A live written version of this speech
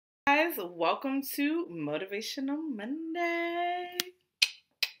guys, welcome to Motivational Monday.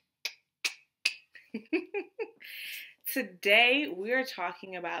 Today we are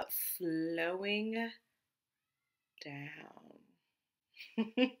talking about slowing down.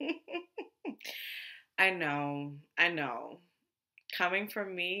 I know. Coming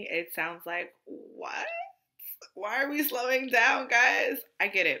from me, it sounds like, what? Why are we slowing down, guys? I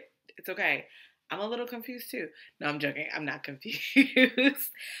get it. It's okay. I'm a little confused too. No, I'm joking. I'm not confused.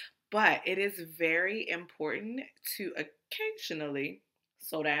 But it is very important to occasionally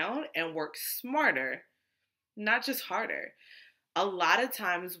slow down and work smarter, not just harder. A lot of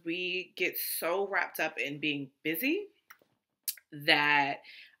times we get so wrapped up in being busy that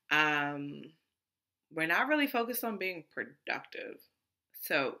um, we're not really focused on being productive.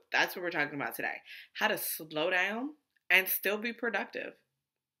 So that's what we're talking about today. How to slow down and still be productive.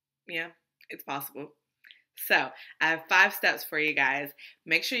 Yeah, it's possible. So, I have 5 steps for you guys.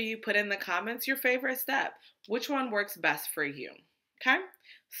 Make sure you put in the comments your favorite step. Which one works best for you? Okay?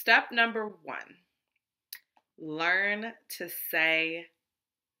 Step number 1, learn to say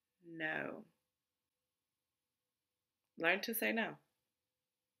no. Learn to say no.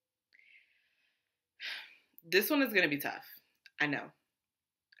 This one is going to be tough. I know.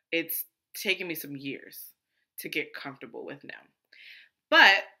 It's taken me some years to get comfortable with no.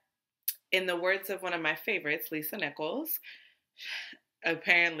 But in the words of one of my favorites, Lisa Nichols,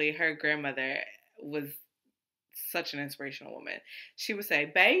 apparently her grandmother was such an inspirational woman. She would say,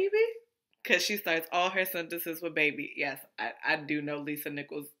 baby, because she starts all her sentences with baby. Yes, I do know Lisa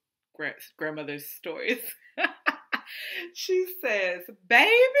Nichols' grandmother's stories. She says,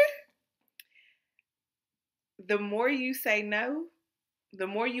 baby, the more you say no, the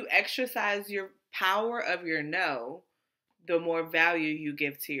more you exercise your power of your no, the more value you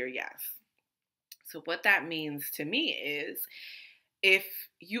give to your yes. So what that means to me is if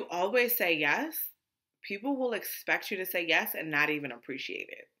you always say yes, people will expect you to say yes and not even appreciate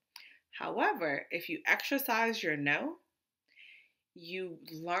it. However, if you exercise your no, you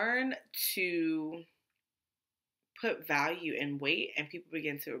learn to put value and weight, and people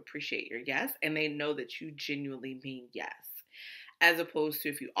begin to appreciate your yes, and they know that you genuinely mean yes. As opposed to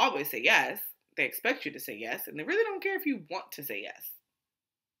if you always say yes, they expect you to say yes, and they really don't care if you want to say yes.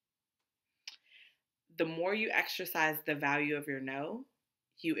 The more you exercise the value of your no,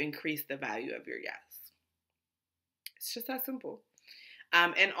 you increase the value of your yes. It's just that simple.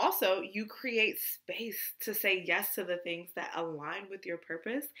 And also, you create space to say yes to the things that align with your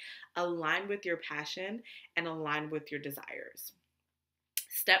purpose, align with your passion, and align with your desires.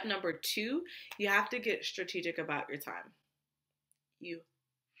 Step number 2, you have to get strategic about your time. You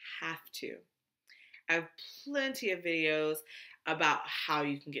have to. I have plenty of videos about how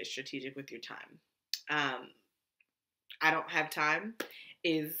you can get strategic with your time. I Don't Have Time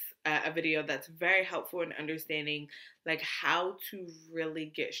is a video that's very helpful in understanding like how to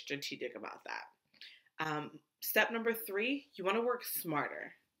really get strategic about that. Step number 3, you want to work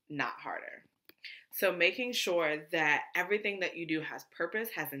smarter, not harder. So making sure that everything that you do has purpose,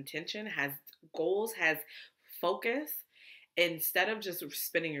 has intention, has goals, has focus, instead of just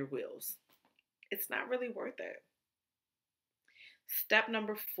spinning your wheels. It's not really worth it. Step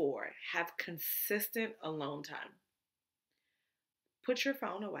number 4, have consistent alone time. Put your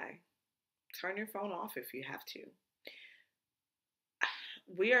phone away. Turn your phone off if you have to.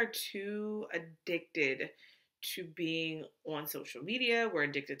 We are too addicted to being on social media. We're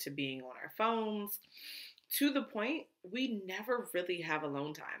addicted to being on our phones to the point we never really have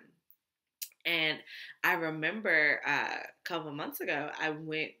alone time. And I remember a couple months ago, I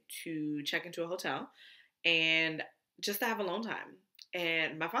went to check into a hotel and just to have alone time.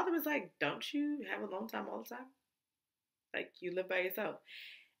 And my father was like, don't you have alone time all the time? Like, you live by yourself.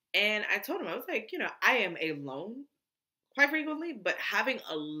 And I told him, I was like, I am alone quite frequently, but having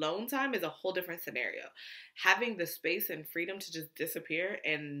alone time is a whole different scenario. Having the space and freedom to just disappear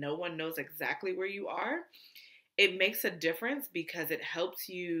and no one knows exactly where you are, it makes a difference because it helps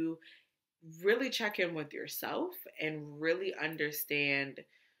you really check in with yourself and really understand,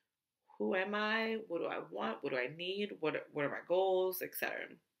 who am I? What do I want? What do I need? What are my goals, etc.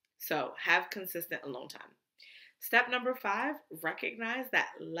 So have consistent alone time. Step number 5, recognize that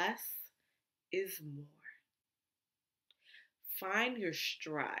less is more. Find your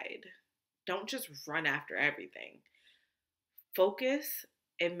stride. Don't just run after everything. Focus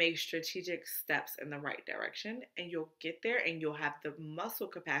and make strategic steps in the right direction, and you'll get there and you'll have the muscle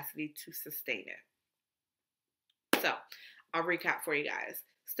capacity to sustain it. So, I'll recap for you guys.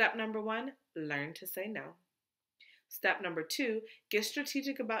 Step number 1, learn to say no. Step number 2, get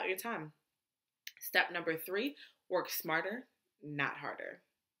strategic about your time. Step number 3, work smarter, not harder.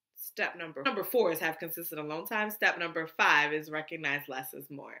 Step number 4 is have consistent alone time. Step number 5 is recognize less is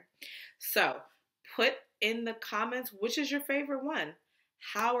more. So put in the comments, which is your favorite one?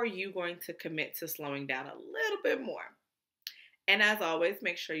 How are you going to commit to slowing down a little bit more? And as always,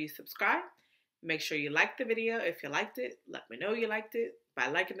 make sure you subscribe. Make sure you like the video. If you liked it, let me know you liked it by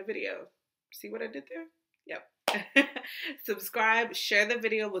liking the video. See what I did there? Yep. Subscribe, share the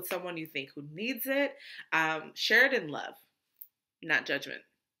video with someone you think who needs it. Share it in love, not judgment.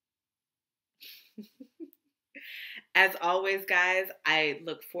 As always, guys, I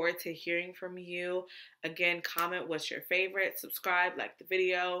look forward to hearing from you. Again, comment what's your favorite, subscribe, like the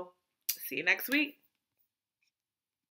video. See you next week.